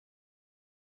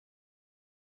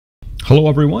Hello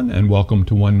everyone and welcome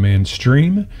to One Man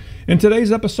Stream. In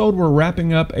today's episode we're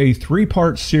wrapping up a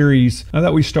three-part series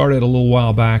that we started a little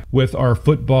while back with our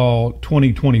football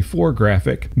 2024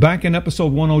 graphic. Back in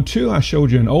episode 102 I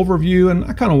showed you an overview and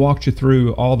I kind of walked you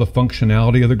through all the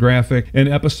functionality of the graphic. In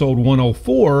episode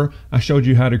 104 I showed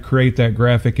you how to create that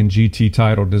graphic in GT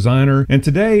Title Designer, and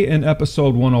today in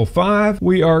episode 105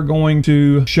 we are going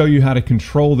to show you how to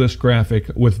control this graphic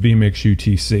with vMix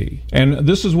UTC. And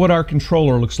this is what our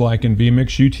controller looks like in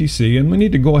vMix UTC, and we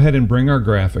need to go ahead and bring our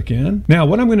graphic in. Now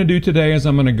what I'm going to do today is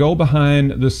I'm going to go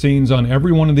behind the scenes on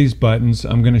every one of these buttons.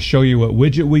 I'm going to show you what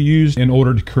widget we used in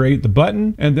order to create the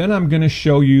button, and then I'm going to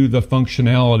show you the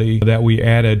functionality that we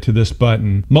added to this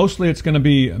button. Mostly it's going to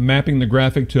be mapping the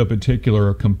graphic to a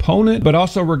particular component, but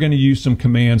also we're going to use some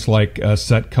commands like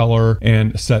set color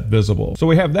and set visible. So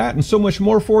we have that and so much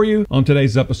more for you on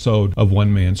today's episode of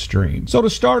One Man Stream. So to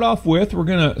start off with, we're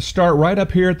going to start right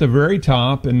up here at the very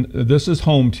top, and this is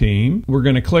Home Team. We're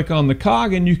going to click on the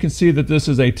cog and you can see that this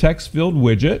is a text-filled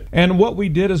widget. And what we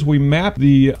did is we mapped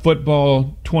the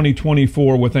football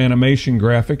 2024 with animation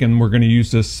graphic, and we're going to use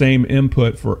this same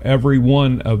input for every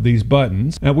one of these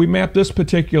buttons. And we mapped this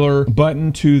particular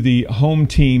button to the home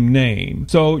team name.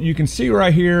 So you can see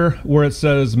right here where it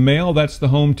says male, that's the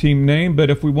home team name,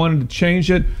 but if we wanted to change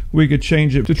it, we could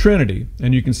change it to Trinity,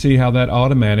 and you can see how that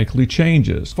automatically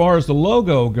changes. As far as the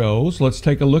logo goes, let's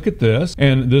take a look at this,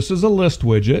 and this is a list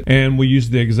widget, and we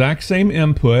use the exact same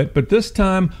input, but this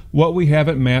time what we have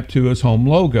it mapped to is home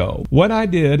logo. What I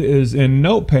did is in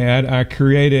Notepad I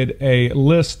created a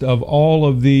list of all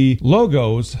of the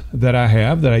logos that I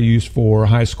have that I use for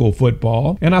high school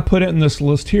football, and I put it in this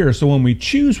list here, so when we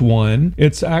choose one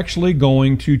it's actually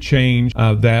going to change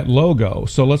that logo.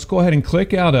 So let's go ahead and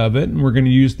click out of it, and we're going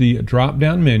to use the drop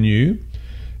down menu.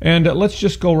 And let's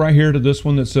just go right here to this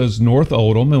one that says North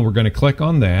Oldham, and we're going to click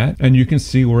on that, and you can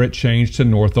see where it changed to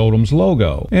North Oldham's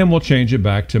logo, and we'll change it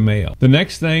back to male. The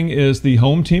next thing is the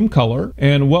home team color,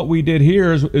 and what we did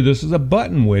here is this is a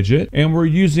button widget, and we're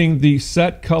using the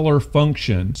set color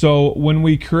function. So when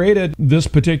we created this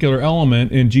particular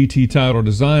element in GT Title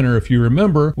Designer, if you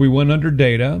remember, we went under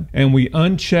data and we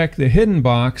unchecked the hidden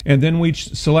box, and then we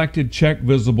selected check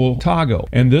visible toggle,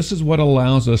 and this is what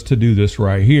allows us to do this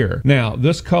right here. Now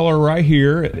this color right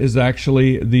here is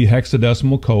actually the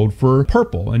hexadecimal code for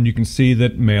purple, and you can see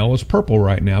that male is purple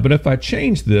right now. But if I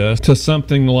change this to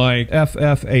something like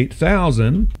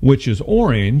FF8000, which is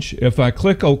orange, if I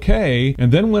click OK,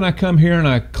 and then when I come here and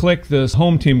I click this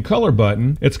home team color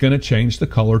button, it's going to change the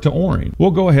color to orange.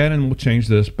 We'll go ahead and we'll change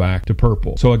this back to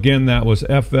purple. So again, that was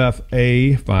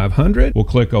FFA500. We'll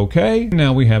click OK.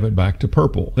 Now we have it back to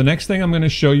purple. The next thing I'm going to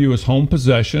show you is home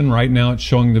possession. Right now it's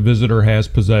showing the visitor has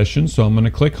possession, so I'm going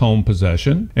to click home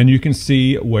possession, and you can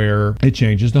see where it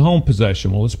changes to home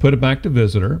possession. Well, let's put it back to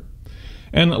visitor.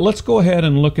 And let's go ahead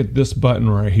and look at this button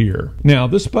right here. Now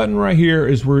this button right here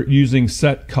is we're using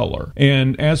set color,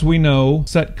 and as we know,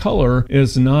 set color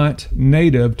is not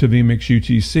native to vMix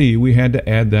UTC. We had to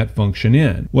add that function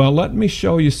in. Well, let me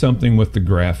show you something with the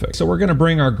graphic. So we're going to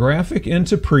bring our graphic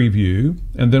into preview,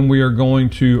 and then we are going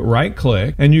to right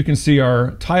click, and you can see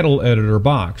our title editor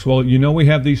box. Well, you know we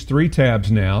have these three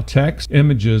tabs now: text,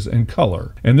 images, and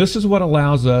color. And this is what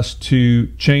allows us to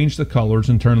change the colors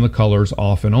and turn the colors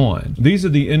off and on. These are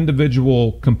the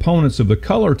individual components of the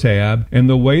color tab, and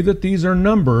the way that these are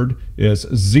numbered is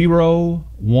 0,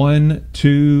 1,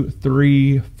 2,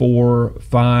 3, 4,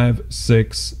 5,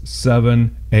 6,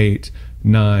 7, 8,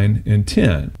 9, and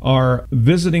 10. Our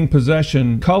visiting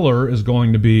possession color is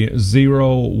going to be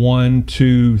 0, 1,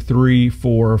 2, 3,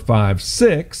 4, 5,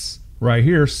 6. Right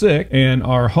here, 6, and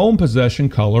our home possession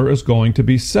color is going to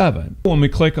be 7. When we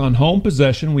click on home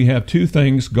possession, we have two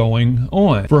things going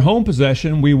on. For home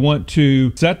possession, we want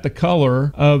to set the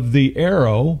color of the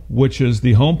arrow, which is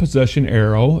the home possession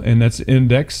arrow, and that's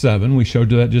index 7. We showed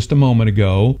you that just a moment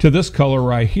ago, to this color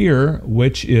right here,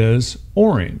 which is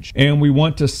orange. And we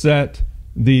want to set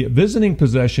the visiting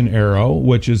possession arrow,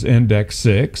 which is index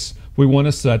 6. We want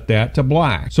to set that to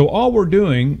black. So all we're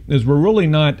doing is we're really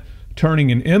not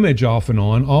turning an image off and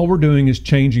on. All we're doing is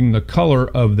changing the color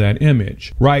of that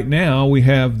image. Right now we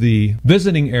have the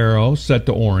visiting arrow set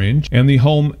to orange and the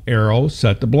home arrow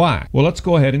set to black. Well, let's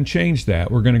go ahead and change that.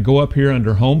 We're going to go up here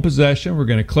under home possession, we're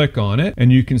going to click on it,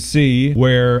 and you can see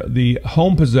where the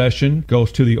home possession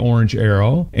goes to the orange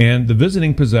arrow and the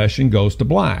visiting possession goes to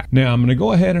black. Now I'm going to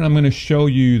go ahead and I'm going to show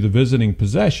you the visiting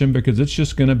possession because it's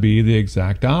just going to be the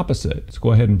exact opposite. Let's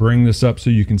go ahead and bring this up so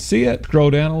you can see it.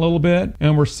 Scroll down a little bit,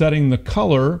 and we're setting setting the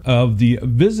color of the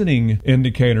visiting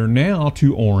indicator now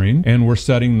to orange, and we're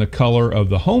setting the color of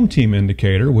the home team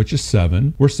indicator, which is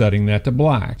 7. We're setting that to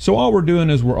black. So all we're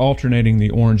doing is we're alternating the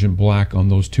orange and black on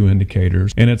those two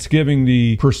indicators, and it's giving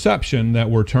the perception that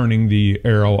we're turning the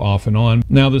arrow off and on.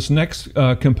 Now this next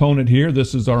component here,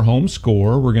 this is our home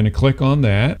score. We're going to click on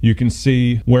that. You can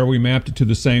see where we mapped it to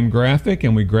the same graphic,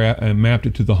 and we mapped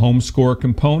it to the home score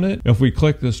component. If we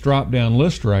click this drop down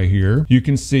list right here, you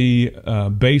can see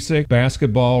basic,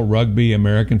 basketball, rugby,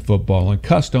 American football, and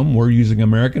custom. We're using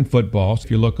American football. So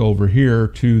if you look over here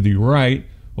to the right,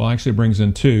 well, actually it brings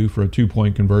in 2 for a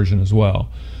 2-point conversion as well.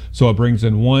 So it brings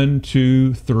in 1,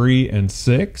 2, 3, and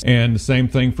 6. And the same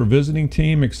thing for visiting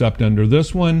team, except under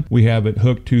this one, we have it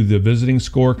hooked to the visiting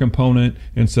score component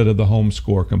instead of the home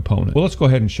score component. Well, let's go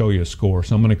ahead and show you a score.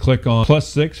 So I'm going to click on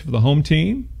 +6 for the home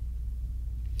team.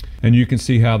 And you can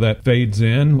see how that fades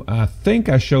in. I think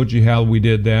I showed you how we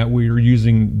did that. We were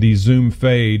using the zoom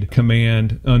fade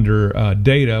command under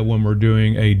data when we're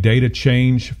doing a data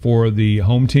change for the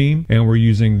home team, and we're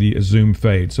using the zoom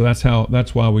fade. So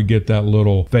that's why we get that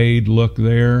little fade look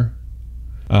there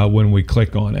when we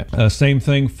click on it. Same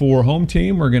thing for home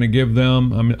team. We're going to give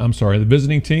them, I'm sorry, the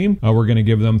visiting team. We're going to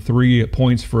give them 3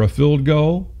 points for a field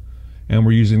goal, and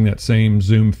we're using that same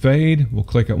zoom fade. We'll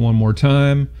click it one more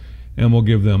time, and we'll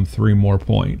give them 3 more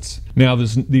points. Now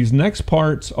these next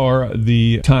parts are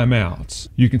the timeouts.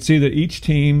 You can see that each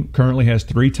team currently has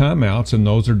 3 timeouts, and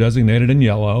those are designated in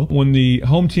yellow. When the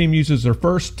home team uses their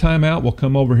first timeout, we'll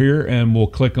come over here and we'll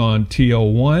click on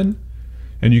TO1,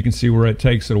 and you can see where it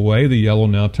takes it away. The yellow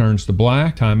now turns to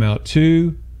black. Timeout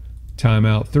 2,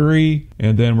 timeout 3,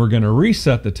 and then we're going to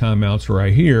reset the timeouts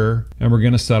right here, and we're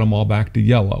going to set them all back to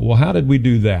yellow. Well, how did we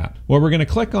do that? Well, we're going to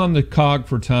click on the cog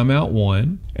for timeout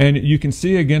 1, and you can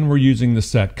see again we're using the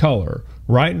set color.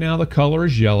 Right now the color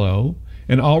is yellow,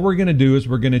 and all we're going to do is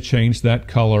we're going to change that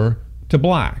color to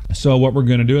black. So what we're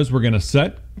going to do is we're going to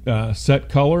set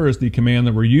color is the command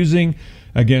that we're using.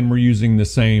 Again, we're using the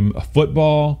same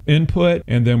football input,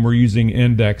 and then we're using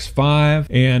index 5,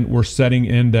 and we're setting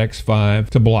index 5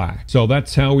 to black. So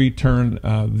that's how we turn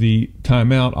the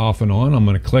timeout off and on. I'm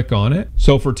going to click on it.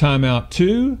 So for timeout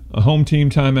 2, a home team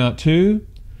timeout 2,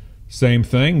 same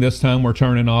thing. This time we're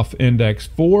turning off index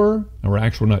 4. We're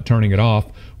actually not turning it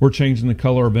off. We're changing the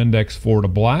color of index 4 to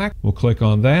black. We'll click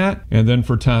on that. And then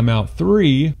for timeout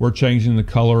 3, we're changing the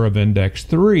color of index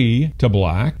 3 to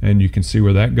black. And you can see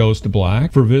where that goes to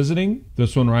black. For visiting,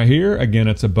 this one right here, again,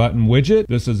 it's a button widget.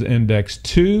 This is index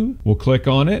 2. We'll click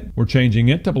on it. We're changing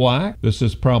it to black. This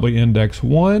is probably index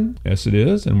 1. Yes, it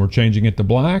is. And we're changing it to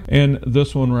black. And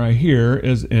this one right here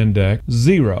is index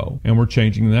 0. And we're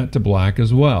changing that to black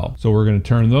as well. So we're going to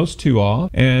turn those 2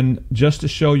 off. And just to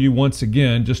show you once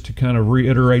again, just to kind of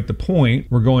reiterate the point,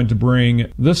 we're going to bring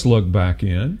this look back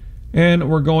in, and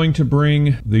we're going to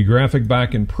bring the graphic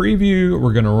back in preview.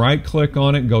 We're going to right click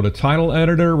on it, go to title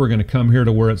editor. We're going to come here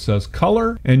to where it says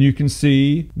color, and you can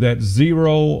see that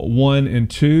 0, 1,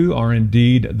 and 2 are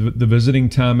indeed the visiting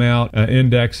timeout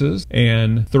indexes,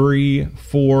 and 3,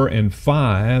 4, and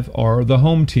 5 are the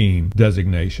home team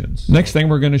designations. Next thing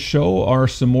we're going to show are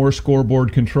some more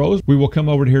scoreboard controls. We will come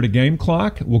over here to game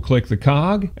clock. We'll click the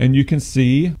cog, and you can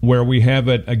see where we have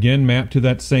it again mapped to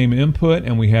that same input,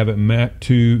 and we have it mapped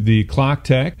to the clock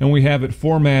tech, and we have it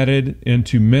formatted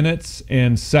into minutes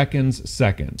and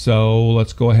seconds. So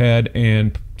let's go ahead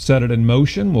and set it in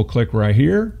motion. We'll click right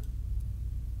here,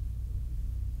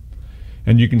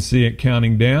 and you can see it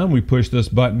counting down. We push this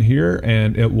button here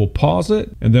and it will pause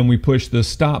it, and then we push this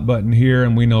stop button here,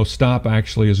 and we know stop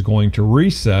actually is going to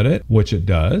reset it, which it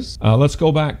does. Let's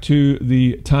go back to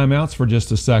the timeouts for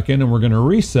just a second, and we're going to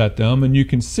reset them, and you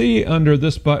can see under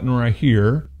this button right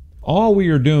here, all we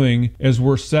are doing is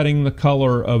we're setting the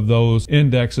color of those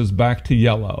indexes back to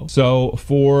yellow. So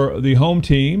for the home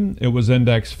team, it was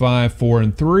index 5, 4,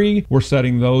 and 3. We're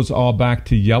setting those all back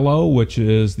to yellow, which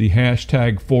is the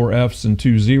hashtag 4 Fs and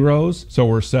 2 zeros. So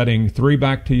we're setting 3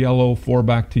 back to yellow, 4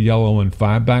 back to yellow, and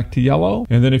 5 back to yellow.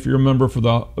 And then if you remember for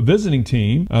the visiting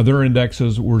team, their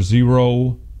indexes were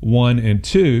 0, 1, and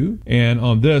 2. And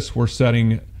on this, we're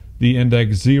setting the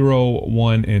index 0,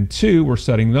 1, and 2, we're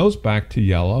setting those back to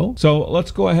yellow. So let's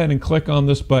go ahead and click on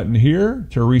this button here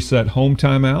to reset home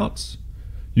timeouts.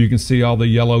 You can see all the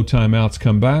yellow timeouts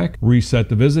come back. Reset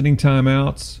the visiting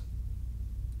timeouts.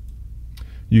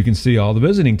 You can see all the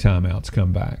visiting timeouts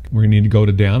come back. We need to go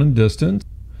to down and distance.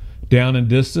 Down and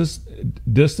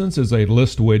distance is a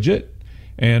list widget,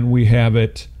 and we have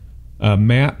it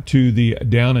mapped to the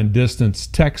down and distance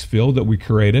text field that we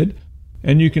created.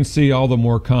 And you can see all the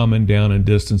more common down and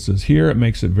distances here. It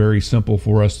makes it very simple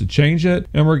for us to change it.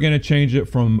 And we're going to change it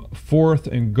from 4th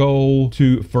and goal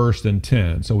to 1st and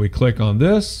 10. So we click on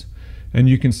this and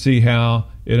you can see how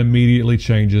it immediately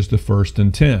changes to 1st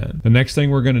and 10. The next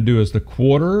thing we're going to do is the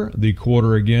quarter. The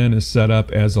quarter again is set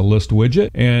up as a list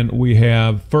widget. And we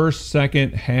have 1st,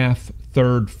 2nd, half,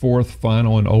 3rd, 4th,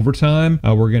 final, and overtime.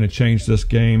 We're going to change this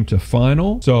game to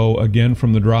final. So again,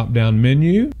 from the drop down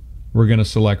menu, we're going to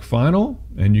select final,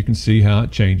 and you can see how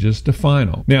it changes to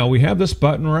final. Now we have this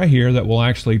button right here that will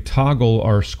actually toggle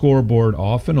our scoreboard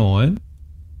off and on.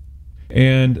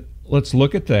 And let's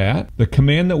look at that. The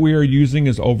command that we are using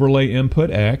is overlay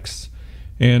input X.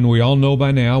 And we all know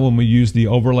by now when we use the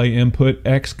overlay input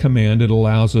X command, it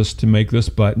allows us to make this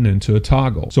button into a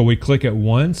toggle. So we click it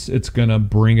once, it's going to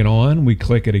bring it on. We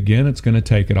click it again, it's going to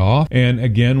take it off. And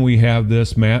again, we have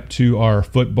this mapped to our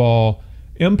football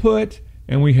input,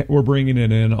 and we're bringing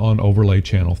it in on overlay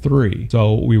channel 3.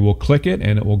 So we will click it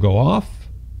and it will go off,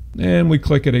 and we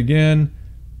click it again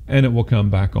and it will come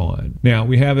back on. Now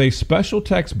we have a special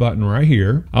text button right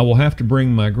here. I will have to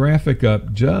bring my graphic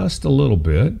up just a little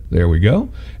bit. There we go.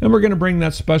 And we're going to bring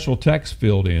that special text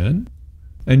field in,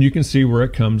 and you can see where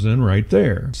it comes in right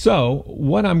there. So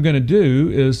what I'm going to do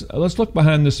is let's look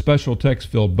behind this special text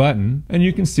field button, and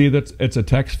you can see that it's a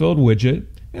text field widget.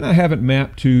 And I have it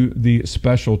mapped to the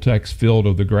special text field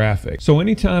of the graphic. So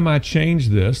anytime I change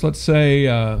this, let's say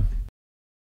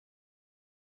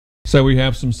we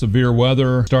have some severe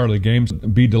weather, start of the game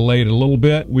be delayed a little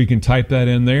bit, we can type that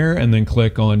in there and then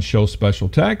click on show special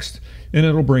text and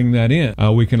it'll bring that in.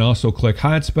 We can also click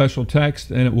hide special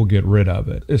text and it will get rid of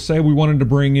it. Say we wanted to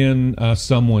bring in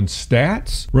someone's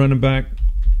stats. Running back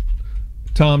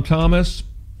Tom Thomas,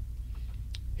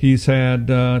 he's had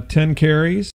 10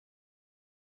 carries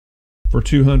for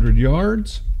 200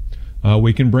 yards.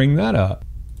 We can bring that up.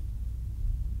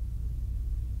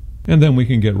 And then we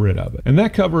can get rid of it. And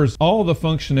that covers all the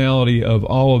functionality of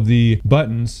all of the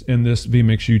buttons in this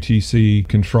vMix UTC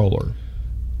controller.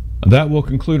 That will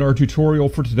conclude our tutorial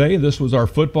for today. This was our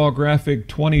Football Graphic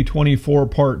 2024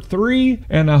 Part 3,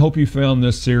 and I hope you found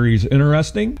this series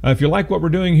interesting. If you like what we're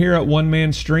doing here at One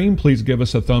Man Stream, please give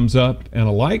us a thumbs up and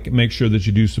a like. Make sure that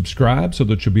you do subscribe so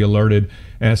that you'll be alerted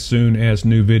as soon as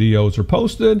new videos are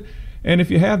posted. And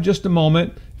if you have just a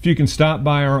moment, if you can stop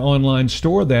by our online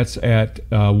store, that's at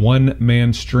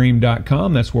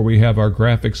onemanstream.com. That's where we have our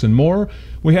graphics and more.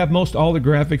 We have most all the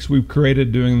graphics we've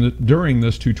created during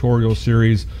this tutorial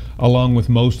series, along with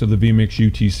most of the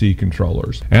vMix UTC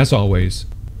controllers. As always,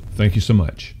 thank you so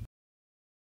much.